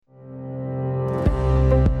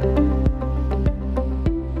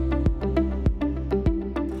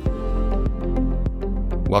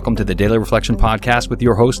Welcome to the Daily Reflection Podcast with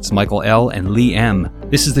your hosts, Michael L. and Lee M.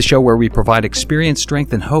 This is the show where we provide experience,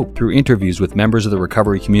 strength, and hope through interviews with members of the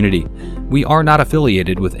recovery community. We are not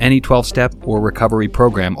affiliated with any 12-step or recovery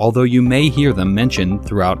program, although you may hear them mentioned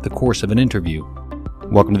throughout the course of an interview.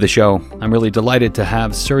 Welcome to the show. I'm really delighted to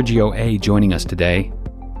have Sergio A. joining us today.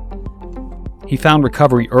 He found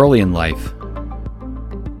recovery early in life,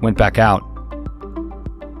 went back out,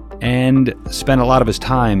 and spent a lot of his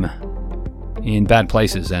time in bad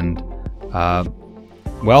places and,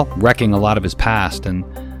 wrecking a lot of his past. And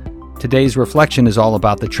today's reflection is all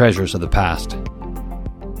about the treasures of the past.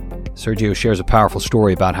 Sergio shares a powerful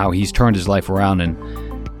story about how he's turned his life around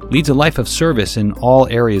and leads a life of service in all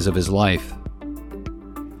areas of his life.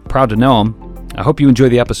 Proud to know him. I hope you enjoy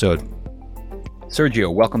the episode.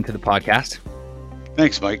 Sergio, welcome to the podcast.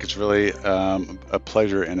 Thanks, Mike. It's really a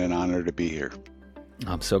pleasure and an honor to be here.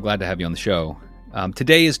 I'm so glad to have you on the show.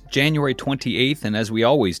 Today is January 28th, and as we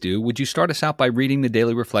always do, would you start us out by reading the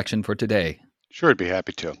daily reflection for today? Sure, I'd be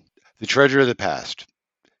happy to. The treasure of the past.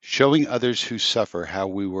 Showing others who suffer how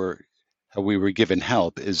we were given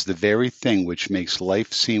help is the very thing which makes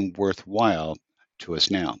life seem worthwhile to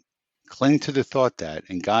us now. Cling to the thought that,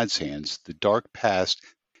 in God's hands, the dark past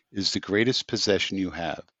is the greatest possession you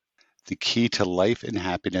have, the key to life and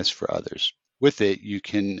happiness for others. With it, you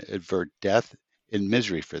can avert death and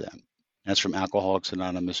misery for them. That's from Alcoholics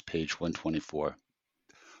Anonymous, page 124.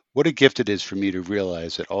 What a gift it is for me to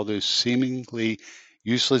realize that all those seemingly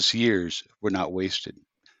useless years were not wasted.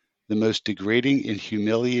 The most degrading and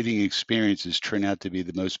humiliating experiences turn out to be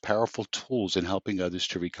the most powerful tools in helping others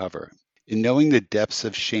to recover. In knowing the depths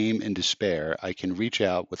of shame and despair, I can reach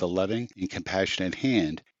out with a loving and compassionate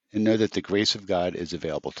hand and know that the grace of God is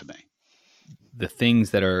available to me. The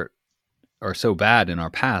things that are so bad in our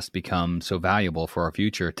past become so valuable for our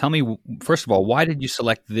future. Tell me, first of all, why did you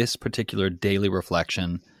select this particular daily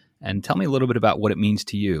reflection? And tell me a little bit about what it means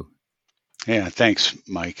to you. Yeah, thanks,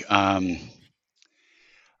 Mike. The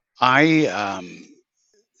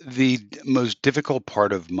most difficult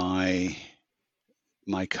part of my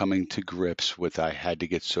coming to grips with I had to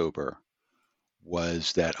get sober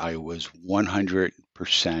was that I was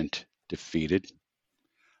 100% defeated.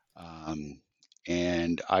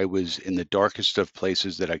 And I was in the darkest of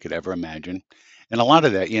places that I could ever imagine. And a lot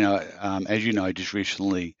of that, as you know, I just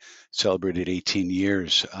recently celebrated 18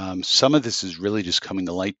 years. Some of this is really just coming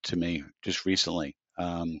to light to me just recently.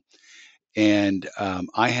 And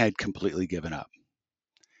I had completely given up.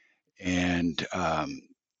 And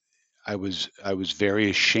I was very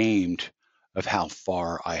ashamed of how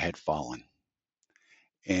far I had fallen.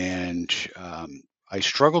 And I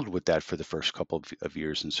struggled with that for the first couple of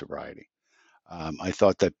years in sobriety. I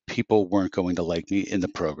thought that people weren't going to like me in the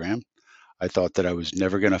program. I thought that I was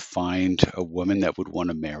never going to find a woman that would want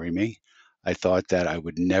to marry me. I thought that I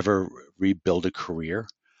would never rebuild a career.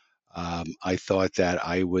 I thought that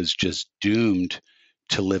I was just doomed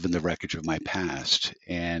to live in the wreckage of my past.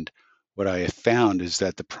 And what I have found is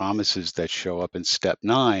that the promises that show up in step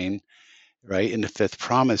 9, right, in the 5th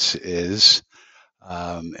promise is,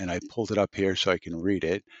 and I pulled it up here so I can read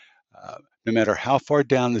it, no matter how far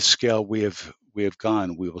down the scale we have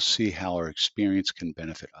gone, we will see how our experience can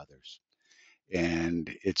benefit others. And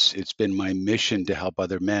it's been my mission to help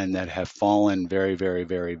other men that have fallen very, very,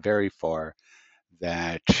 very, very far,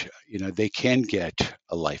 that they can get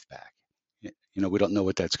a life back. We don't know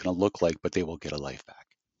what that's going to look like, but they will get a life back.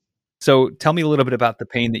 So tell me a little bit about the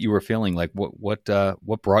pain that you were feeling. Like what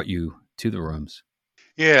brought you to the rooms?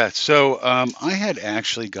 Yeah, so I had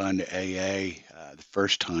actually gone to AA the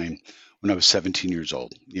first time when I was 17 years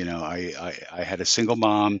old. I had a single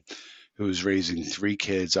mom who was raising 3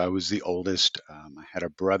 kids. I was the oldest. I had a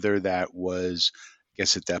brother that was, I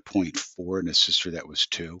guess at that point, 4, and a sister that was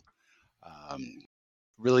 2.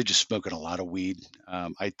 Really just smoking a lot of weed.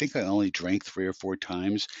 I think I only drank 3 or 4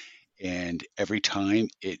 times, and every time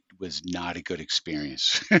it was not a good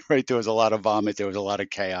experience, right? There was a lot of vomit. There was a lot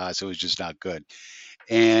of chaos. It was just not good.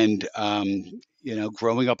 And,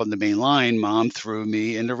 growing up on the main line, Mom threw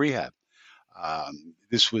me into rehab.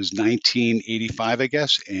 This was 1985, I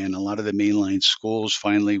guess, and a lot of the mainline schools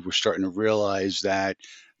finally were starting to realize that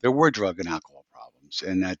there were drug and alcohol problems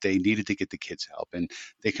and that they needed to get the kids help. And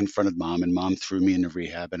they confronted Mom, and Mom threw me into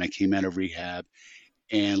rehab, and I came out of rehab.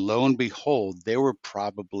 And lo and behold, there were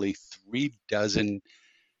probably 3 dozen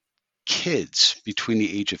kids between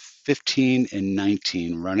the age of 15 and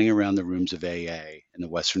 19 running around the rooms of AA in the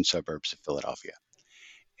western suburbs of Philadelphia.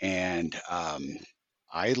 And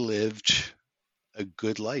I lived a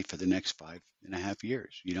good life for the next 5.5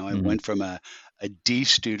 years. I went from a D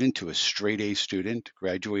student to a straight A student,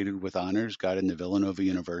 graduated with honors, got into Villanova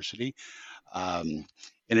University. And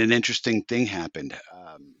and an interesting thing happened.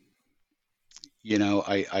 You know,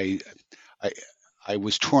 I, I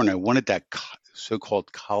was torn. I wanted that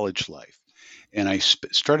so-called college life, and I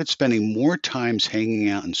started spending more times hanging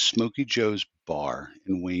out in Smokey Joe's bar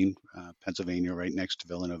in Wayne, Pennsylvania, right next to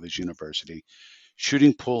Villanova's University,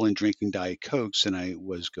 shooting pool and drinking Diet Cokes than I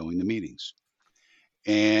was going to meetings.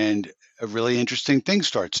 And a really interesting thing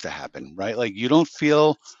starts to happen, right? Like you don't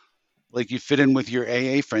feel like you fit in with your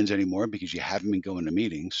AA friends anymore because you haven't been going to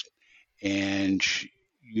meetings, and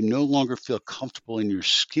you no longer feel comfortable in your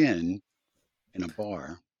skin in a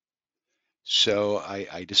bar. So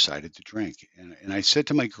I decided to drink. And I said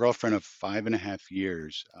to my girlfriend of 5.5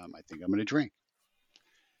 years, I think I'm going to drink.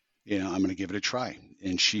 I'm going to give it a try.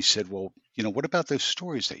 And she said, well, what about those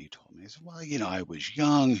stories that you told me? I said, well, I was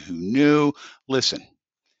young, who knew? Listen,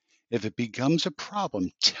 if it becomes a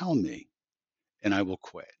problem, tell me and I will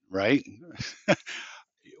quit, right?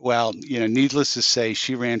 Well, needless to say,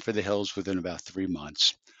 she ran for the hills within about 3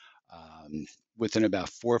 months. Um, Within about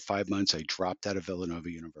 4 or 5 months, I dropped out of Villanova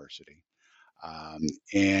University. Um,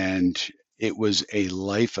 and it was a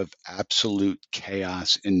life of absolute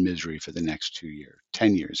chaos and misery for the next 2 years,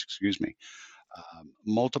 10 years, excuse me.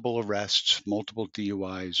 Multiple arrests, multiple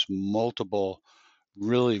DUIs, multiple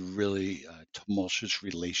really, really tumultuous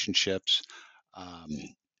relationships. Um,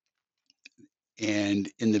 and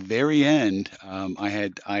in the very end,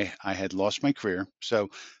 I had lost my career. So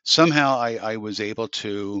somehow I was able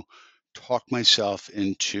to talk myself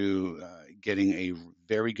into getting a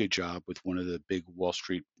very good job with one of the big Wall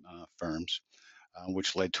Street firms,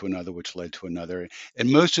 which led to another, which led to another.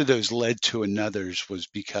 And most of those led to another's was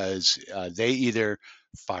because they either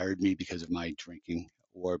fired me because of my drinking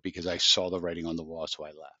or because I saw the writing on the wall, so I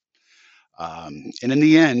left. And in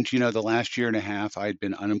the end, the last year and a half, I'd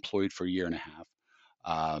been unemployed for a year and a half.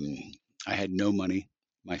 Um, I had no money.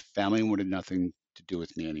 My family wanted nothing to do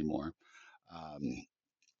with me anymore. Um,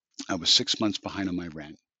 I was 6 months behind on my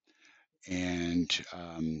rent, and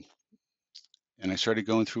I started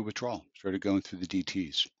going through withdrawal. Started going through the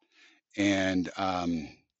DTS, and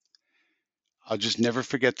I'll just never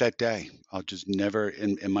forget that day. I'll just never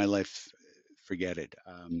in my life forget it.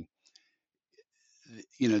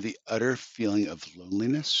 The utter feeling of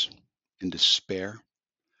loneliness and despair.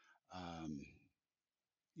 Um,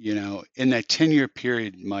 in that 10-year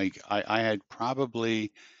period, Mike, I had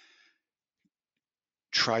probably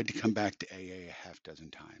tried to come back to AA a half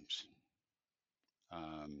dozen times.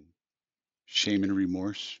 Um, Shame and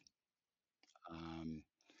remorse. Um,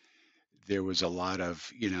 there was a lot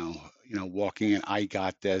of, walking in, I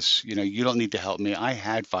got this, you don't need to help me. I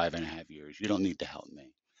had 5.5 years. You don't need to help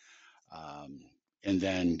me. Um, and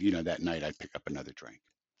then, that night I'd pick up another drink.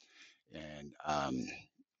 And,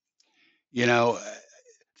 you know,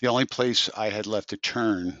 the only place I had left to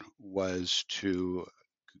turn was to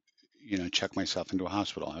check myself into a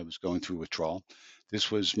hospital. I was going through withdrawal. This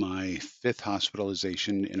was my fifth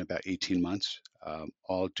hospitalization in about 18 months,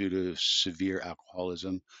 all due to severe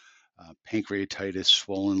alcoholism, pancreatitis,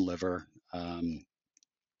 swollen liver,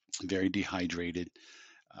 very dehydrated.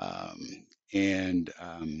 Um, and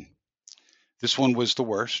This one was the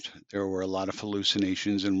worst. There were a lot of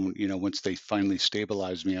hallucinations. And, once they finally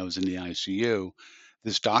stabilized me, I was in the ICU.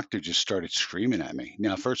 This doctor just started screaming at me.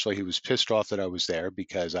 Now, first of all, he was pissed off that I was there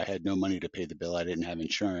because I had no money to pay the bill. I didn't have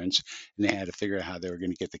insurance, and they had to figure out how they were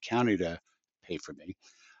going to get the county to pay for me.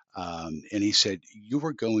 And he said, "You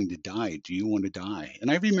are going to die. Do you want to die?"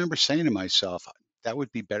 And I remember saying to myself, that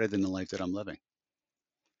would be better than the life that I'm living.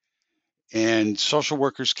 And social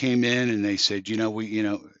workers came in and they said,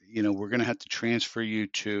 we're going to have to transfer you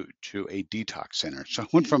to a detox center. So I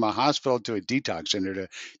went from a hospital to a detox center to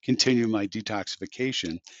continue my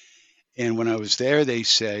detoxification. And when I was there, they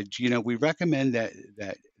said, we recommend that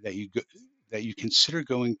you consider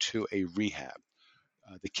going to a rehab.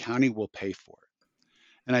 The county will pay for it.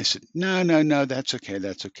 And I said, no, no, no, that's okay,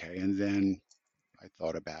 that's okay. And then I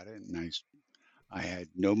thought about it, and I had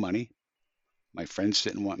no money. My friends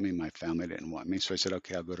didn't want me. My family didn't want me. So I said,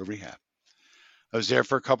 okay, I'll go to rehab. I was there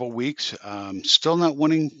for a couple of weeks, still not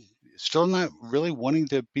really wanting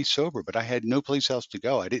to be sober, but I had no place else to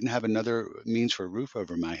go. I didn't have another means for a roof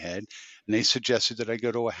over my head. And they suggested that I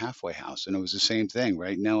go to a halfway house. And it was the same thing,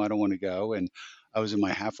 right? No, I don't want to go. And I was in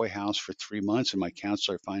my halfway house for 3 months. And my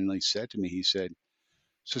counselor finally said to me, he said,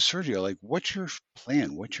 so Sergio, like, what's your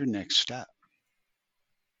plan? What's your next step?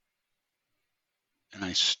 And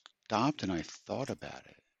I stopped and I thought about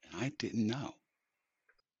it, and I didn't know.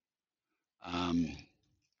 Um,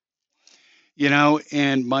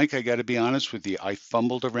 and Mike, I got to be honest with you. I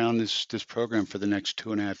fumbled around this program for the next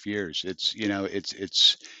 2.5 years. It's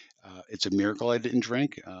It's a miracle I didn't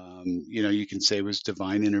drink. You can say it was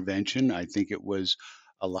divine intervention. I think it was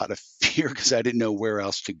a lot of fear because I didn't know where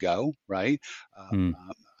else to go, right? Hmm.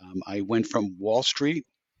 I went from Wall Street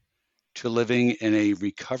to living in a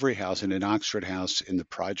recovery house, in an Oxford house in the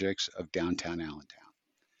projects of downtown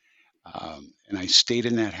Allentown. And I stayed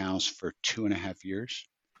in that house for 2.5 years.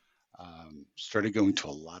 Started going to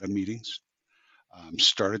a lot of meetings.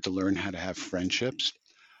 Started to learn how to have friendships.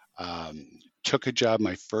 Um, Took a job,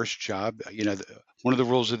 my first job. One of the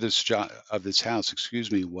rules of this job, of this house,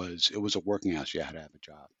 excuse me, was it was a working house. You had to have a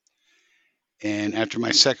job. And after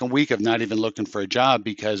my second week of not even looking for a job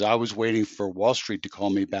because I was waiting for Wall Street to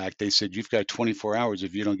call me back, they said, "You've got 24 hours.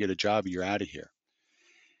 If you don't get a job, you're out of here."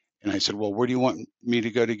 And I said, "Well, where do you want me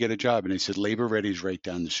to go to get a job?" And they said, "Labor Ready is right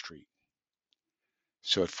down the street."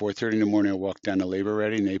 So at 4:30 in the morning, I walked down to Labor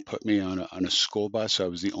Ready, and they put me on a school bus. I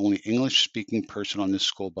was the only English-speaking person on this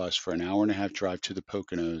school bus for an hour and a half drive to the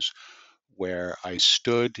Poconos, where I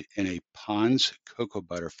stood in a Pond's cocoa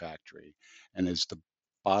butter factory. And as the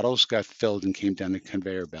bottles got filled and came down the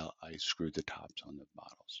conveyor belt, I screwed the tops on the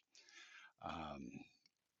bottles. Um,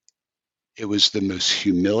 it was the most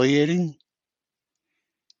humiliating,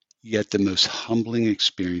 yet the most humbling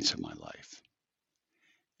experience of my life.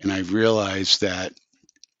 And I realized that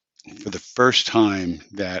for the first time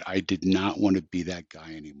that I did not want to be that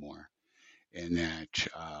guy anymore, and that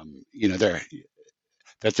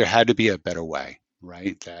there had to be a better way,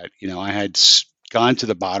 right? That I had gone to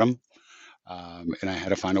the bottom, and I had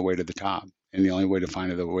to find a way to the top, and the only way to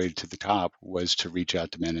find the way to the top was to reach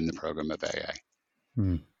out to men in the program of AA.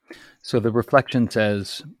 Hmm. So the reflection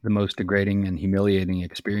says the most degrading and humiliating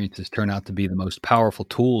experiences turn out to be the most powerful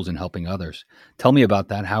tools in helping others. Tell me about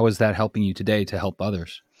that. How is that helping you today to help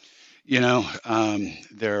others?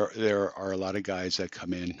 There are a lot of guys that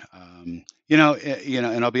come in.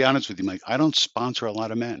 And I'll be honest with you, Mike. I don't sponsor a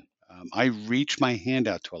lot of men. I reach my hand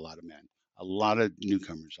out to a lot of men, a lot of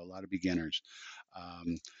newcomers, a lot of beginners,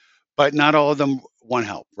 um, but not all of them want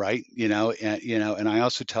help, right? And I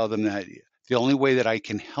also tell them that the only way that I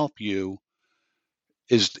can help you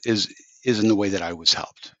is is is in the way that I was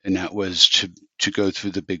helped, and that was to go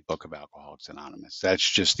through the big book of Alcoholics Anonymous. That's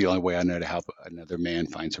just the only way I know to help another man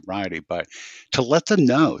find sobriety. But to let them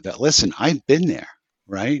know that, listen, I've been there,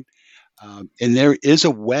 right? And there is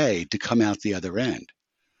a way to come out the other end,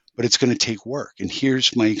 but it's going to take work. And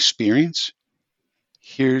here's my experience.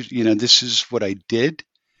 This is what I did,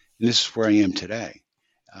 and this is where I am today.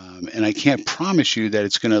 And I can't promise you that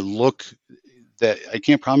it's going to look that I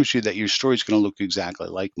can't promise you that your story is going to look exactly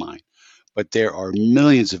like mine, but there are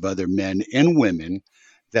millions of other men and women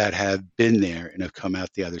that have been there and have come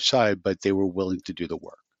out the other side, but they were willing to do the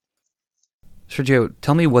work. Sergio,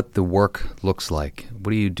 tell me what the work looks like. What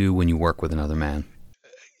do you do when you work with another man?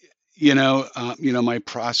 My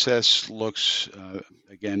process looks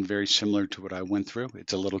again very similar to what I went through.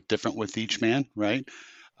 It's a little different with each man, right?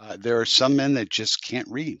 There are some men that just can't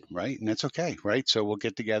read, right? And that's okay, right? So we'll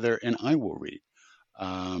get together and I will read.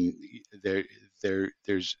 Um, there, there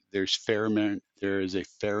is a fair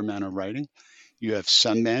amount of writing. You have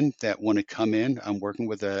some men that want to come in. I'm working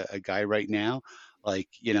with a guy right now, like,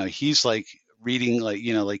 he's like reading,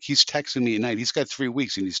 like he's texting me at night. He's got 3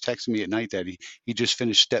 weeks and he's texting me at night that he just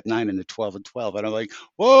finished step 9 in the 12 and 12. And I'm like,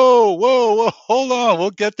 whoa, whoa, whoa, hold on. We'll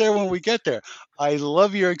get there when we get there. I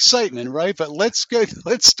love your excitement, right? But let's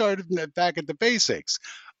start back at the basics.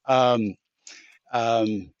 Um,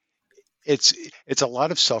 um, it's a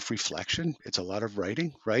lot of self-reflection. It's a lot of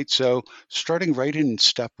writing, right? So starting right in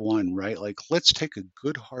step one, right? Like, let's take a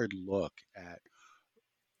good hard look at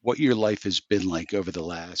what your life has been like over the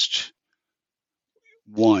last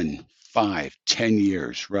 1, 5, 10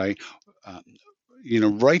 years, right? Um,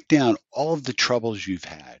 write down all of the troubles you've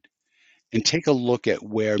had and take a look at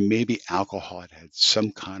where maybe alcohol had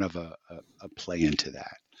some kind of a play into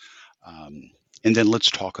that. Um, and then let's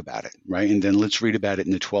talk about it, right? And then let's read about it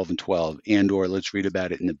in the 12 and 12, or let's read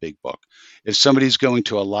about it in the big book. If somebody's going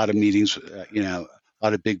to a lot of meetings, a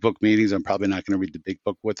lot of big book meetings, I'm probably not going to read the big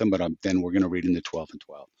book with them, but then we're going to read in the 12 and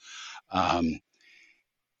 12.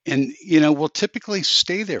 And we'll typically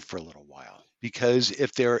stay there for a little while, because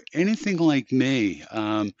if they're anything like me,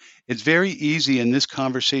 it's very easy in this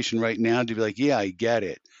conversation right now to be like, yeah, I get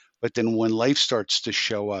it. But then when life starts to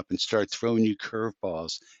show up and start throwing you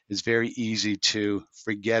curveballs, it's very easy to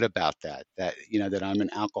forget about that I'm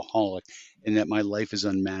an alcoholic and that my life is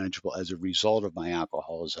unmanageable as a result of my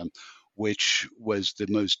alcoholism, which was the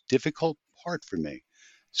most difficult part for me.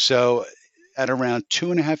 So at around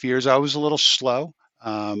 2.5 years, I was a little slow.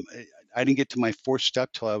 Um, I didn't get to my fourth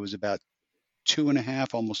step till I was about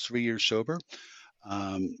 2.5, almost 3 years sober,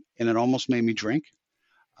 and it almost made me drink.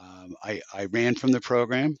 I ran from the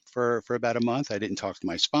program for about a month. I didn't talk to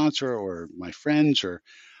my sponsor or my friends or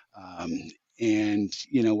um, and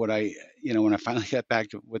when I finally got back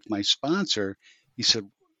with my sponsor, he said,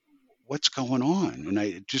 "What's going on?" And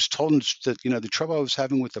I just told him that the trouble I was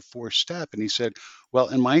having with the 4-step, and he said, "Well,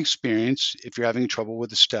 in my experience, if you're having trouble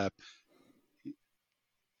with a step,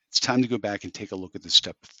 it's time to go back and take a look at the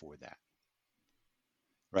step before that."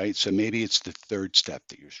 Right? So maybe it's the 3rd step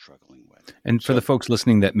that you're struggling with. And for the folks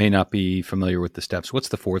listening that may not be familiar with the steps, what's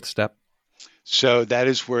the 4th step? So that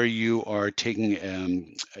is where you are taking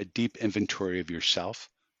a deep inventory of yourself,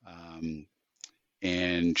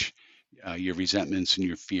 and your resentments and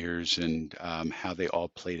your fears, and how they all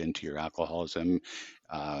played into your alcoholism,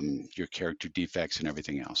 your character defects, and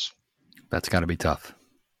everything else. That's got to be tough.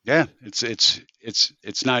 Yeah,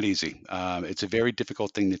 it's not easy. It's a very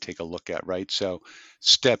difficult thing to take a look at, right? So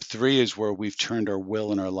step 3 is where we've turned our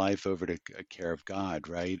will and our life over to care of God,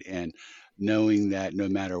 right? And knowing that no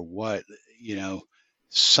matter what,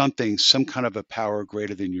 some kind of a power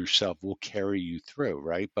greater than yourself will carry you through,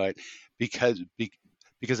 right? But because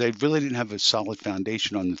because I really didn't have a solid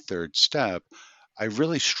foundation on the 3rd step, I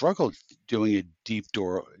really struggled doing a deep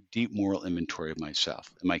moral inventory of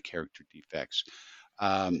myself and my character defects.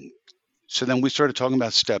 So then we started talking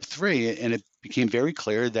about step 3, and it became very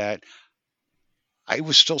clear that I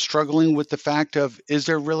was still struggling with the fact of, is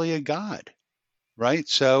there really a God? Right?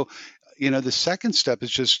 So, the 2nd step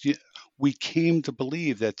is just we came to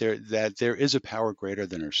believe that there is a power greater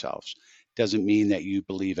than ourselves. Doesn't mean that you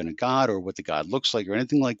believe in a God or what the God looks like or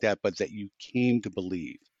anything like that, but that you came to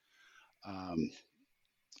believe.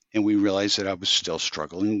 And we realized that I was still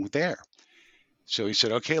struggling there. So he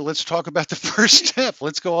said, "Okay, let's talk about the 1st step.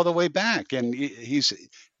 Let's go all the way back." And he's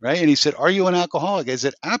right. And he said, "Are you an alcoholic?" I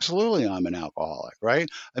said, "Absolutely, I'm an alcoholic." Right.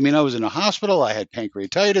 I mean, I was in a hospital. I had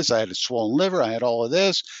pancreatitis. I had a swollen liver. I had all of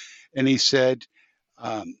this. And he said,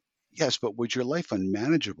 "Yes, but was your life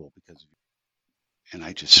unmanageable because of you?" And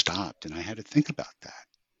I just stopped and I had to think about that.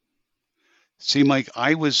 See, Mike,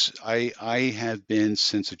 I have been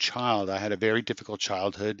since a child. I had a very difficult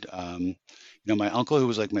childhood. My uncle, who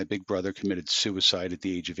was like my big brother, committed suicide at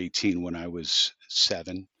the age of 18 when I was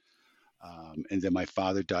 7. And then my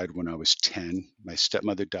father died when I was 10. My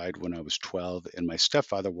stepmother died when I was 12, and my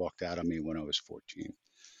stepfather walked out on me when I was 14.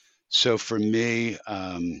 So for me,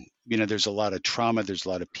 there's a lot of trauma. There's a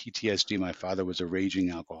lot of PTSD. My father was a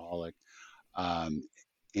raging alcoholic,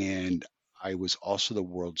 and I was also the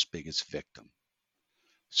world's biggest victim.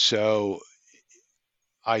 So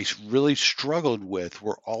I really struggled with,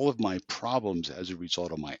 were all of my problems as a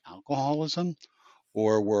result of my alcoholism,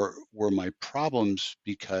 or were my problems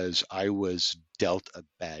because I was dealt a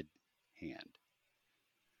bad hand?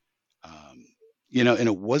 And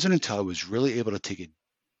it wasn't until I was really able to take a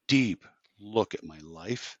deep look at my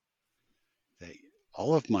life that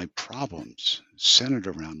all of my problems centered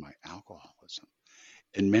around my alcoholism,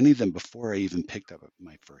 and many of them before I even picked up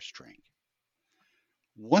my first drink.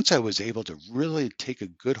 Once I was able to really take a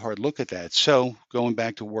good hard look at that, so going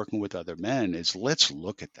back to working with other men, is let's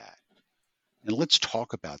look at that and let's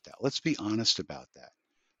talk about that. Let's be honest about that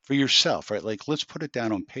for yourself, right? Like, let's put it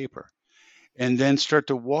down on paper and then start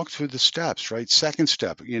to walk through the steps, right? 2nd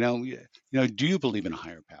step, do you believe in a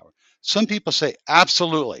higher power? Some people say,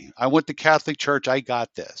 absolutely. I went to Catholic church. I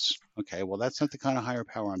got this. Okay, well, that's not the kind of higher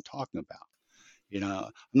power I'm talking about.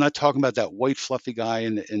 I'm not talking about that white fluffy guy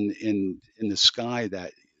in the sky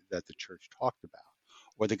that the church talked about,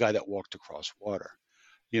 or the guy that walked across water.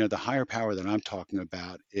 The higher power that I'm talking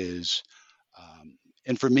about is,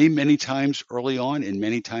 and for me, many times early on, and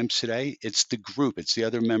many times today, it's the group, it's the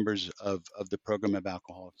other members of the program of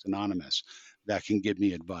Alcoholics Anonymous that can give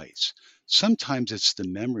me advice. Sometimes it's the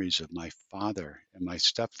memories of my father and my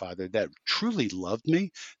stepfather that truly loved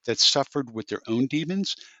me, that suffered with their own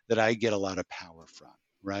demons, that I get a lot of power from,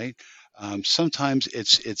 right? Sometimes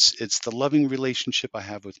it's the loving relationship I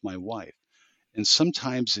have with my wife. And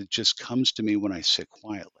sometimes it just comes to me when I sit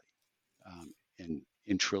quietly,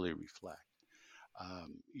 and truly reflect.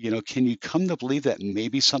 Can you come to believe that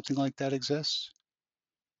maybe something like that exists?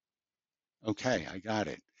 Okay, I got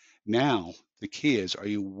it. Now, the key is, are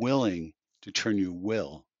you willing to turn your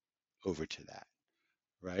will over to that,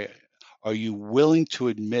 right? Are you willing to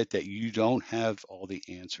admit that you don't have all the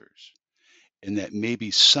answers and that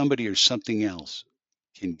maybe somebody or something else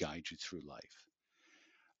can guide you through life?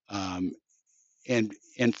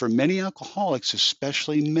 And for many alcoholics,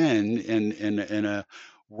 especially men in a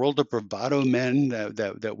world of bravado men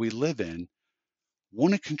that we live in,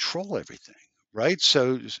 want to control everything, right?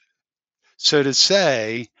 So to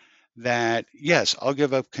say that, yes, I'll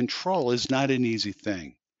give up control is not an easy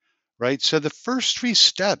thing, right? So the first 3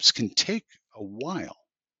 steps can take a while,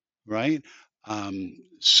 right?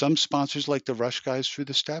 Some sponsors like to rush guys through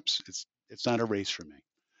the steps. It's not a race for me.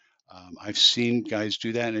 I've seen guys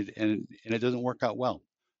do that, and it doesn't work out well.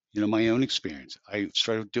 My own experience. I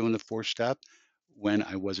started doing the 4-step when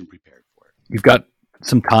I wasn't prepared for it. You've got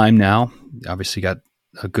some time now. Obviously, got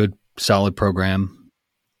a good, solid program,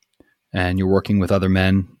 and you're working with other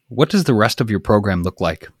men. What does the rest of your program look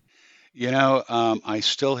like? I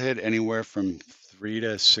still hit anywhere from 3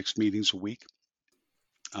 to 6 meetings a week.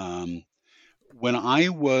 When I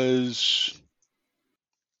was,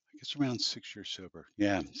 I guess, around 6 years sober.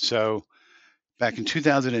 Yeah. So back in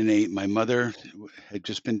 2008, my mother had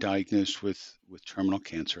just been diagnosed with terminal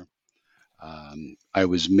cancer. I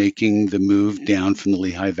was making the move down from the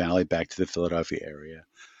Lehigh Valley back to the Philadelphia area.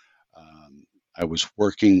 I was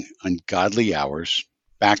working ungodly hours,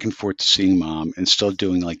 back and forth to seeing mom, and still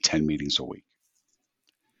doing like 10 meetings a week.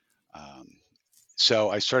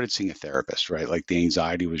 So I started seeing a therapist, right? Like the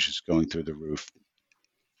anxiety was just going through the roof.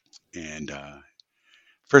 And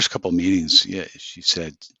first couple meetings, yeah, she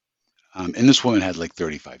said, and this woman had like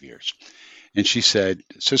 35 years. And she said,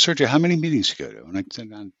 "So Sergio, how many meetings do you go to?" And I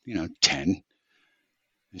said, 10.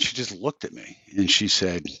 And she just looked at me and she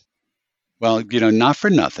said, "Well, not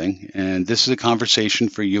for nothing. And this is a conversation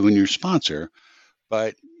for you and your sponsor.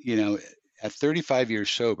 But, at 35 years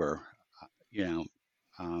sober,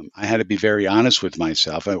 I had to be very honest with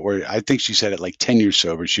myself." Or I think she said it like 10 years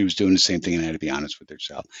sober. She was doing the same thing and had to be honest with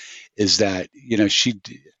herself. Is that,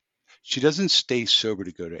 she doesn't stay sober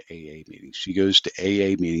to go to AA meetings. She goes to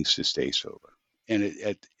AA meetings to stay sober. And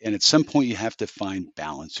at some point you have to find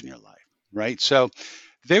balance in your life, right? So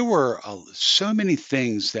there were so many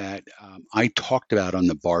things that I talked about on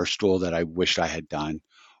the bar stool that I wished I had done,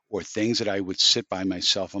 or things that I would sit by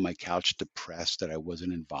myself on my couch depressed that I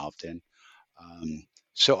wasn't involved in.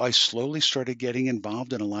 So I slowly started getting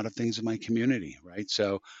involved in a lot of things in my community, right?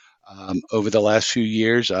 So over the last few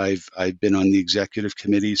years, I've been on the executive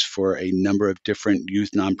committees for a number of different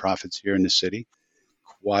youth nonprofits here in the city,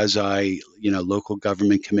 quasi, local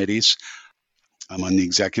government committees. I'm on the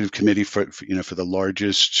executive committee for the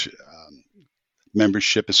largest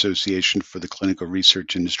membership association for the clinical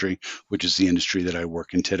research industry, which is the industry that I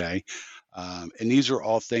work in today. And these are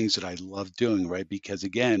all things that I love doing, right? Because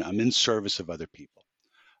again, I'm in service of other people.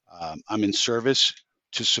 I'm in service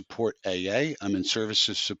to support AA. I'm in service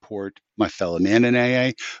to support my fellow man in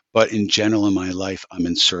AA, but in general in my life, I'm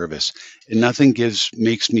in service. And nothing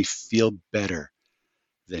makes me feel better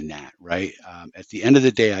than that, right? At the end of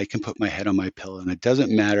the day, I can put my head on my pillow, and it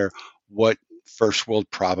doesn't matter what first world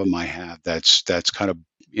problem I have that's kind of,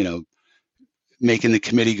 making the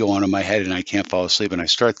committee go on in my head and I can't fall asleep. And I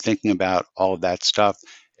start thinking about all of that stuff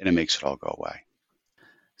and it makes it all go away.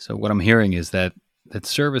 So what I'm hearing is that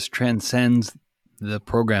service transcends the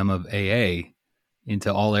program of AA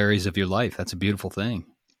into all areas of your life. That's a beautiful thing.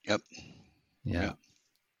 Yep. Yeah.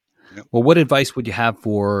 Yep. Well, what advice would you have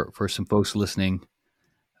for some folks listening?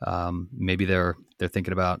 Maybe they're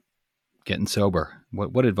thinking about getting sober.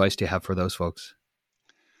 What advice do you have for those folks?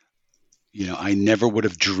 I never would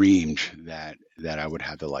have dreamed that I would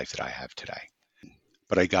have the life that I have today,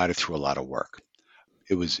 but I got it through a lot of work.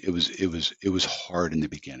 It was hard in the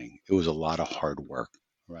beginning. It was a lot of hard work,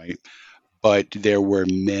 right? But there were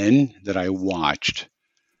men that I watched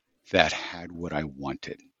that had what I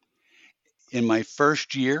wanted. In my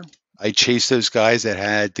first year, I chased those guys that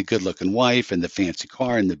had the good-looking wife and the fancy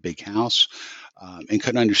car and the big house, and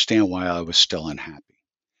couldn't understand why I was still unhappy.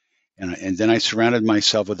 And then I surrounded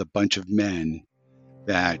myself with a bunch of men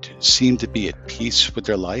that seemed to be at peace with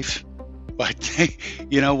their life. But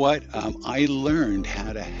you know what? I learned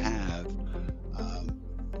how to have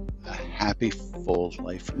a happy, full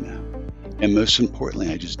life from them. And most importantly,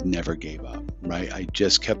 I just never gave up, right? I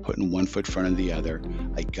just kept putting one foot in front of the other.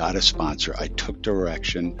 I got a sponsor. I took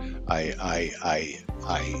direction. I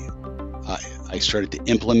started to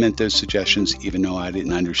implement those suggestions, even though I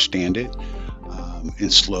didn't understand it.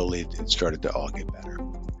 And slowly it started to all get better.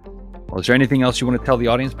 Well, is there anything else you want to tell the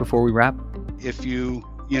audience before we wrap? If you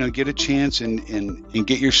get a chance and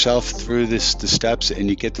get yourself through the steps, and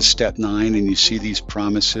you get to step 9 and you see these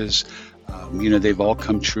promises, they've all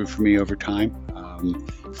come true for me over time.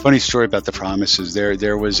 Funny story about the promises.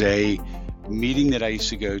 There was a meeting that I used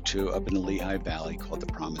to go to up in the Lehigh Valley called the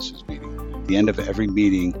Promises Meeting. At the end of every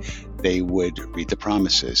meeting, they would read the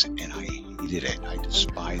promises, and I hated it. I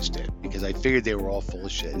despised it because I figured they were all full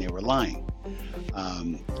of shit and they were lying.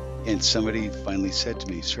 And somebody finally said to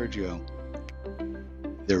me, "Sergio,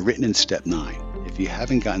 they're written in step 9. If you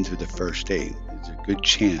haven't gotten through the first 8, there's a good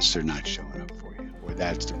chance they're not showing up for you, or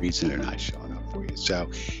that's the reason they're not showing up for you." you. So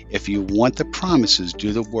if you want the promises,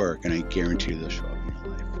 do the work, and I guarantee you they'll show up in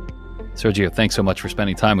your life. Sergio, thanks so much for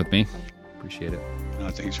spending time with me. Appreciate it. No,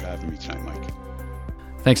 thanks for having me tonight, Mike.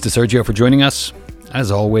 Thanks to Sergio for joining us.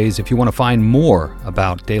 As always, if you want to find more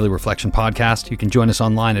about Daily Reflection Podcast, you can join us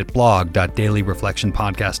online at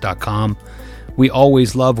blog.dailyreflectionpodcast.com. We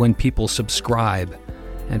always love when people subscribe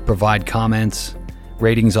and provide comments.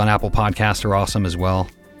 Ratings on Apple Podcasts are awesome as well.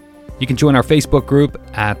 You can join our Facebook group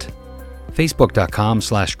at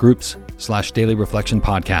facebook.com/groups/Daily Reflection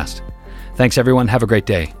Podcast. Thanks, everyone. Have a great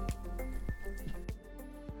day.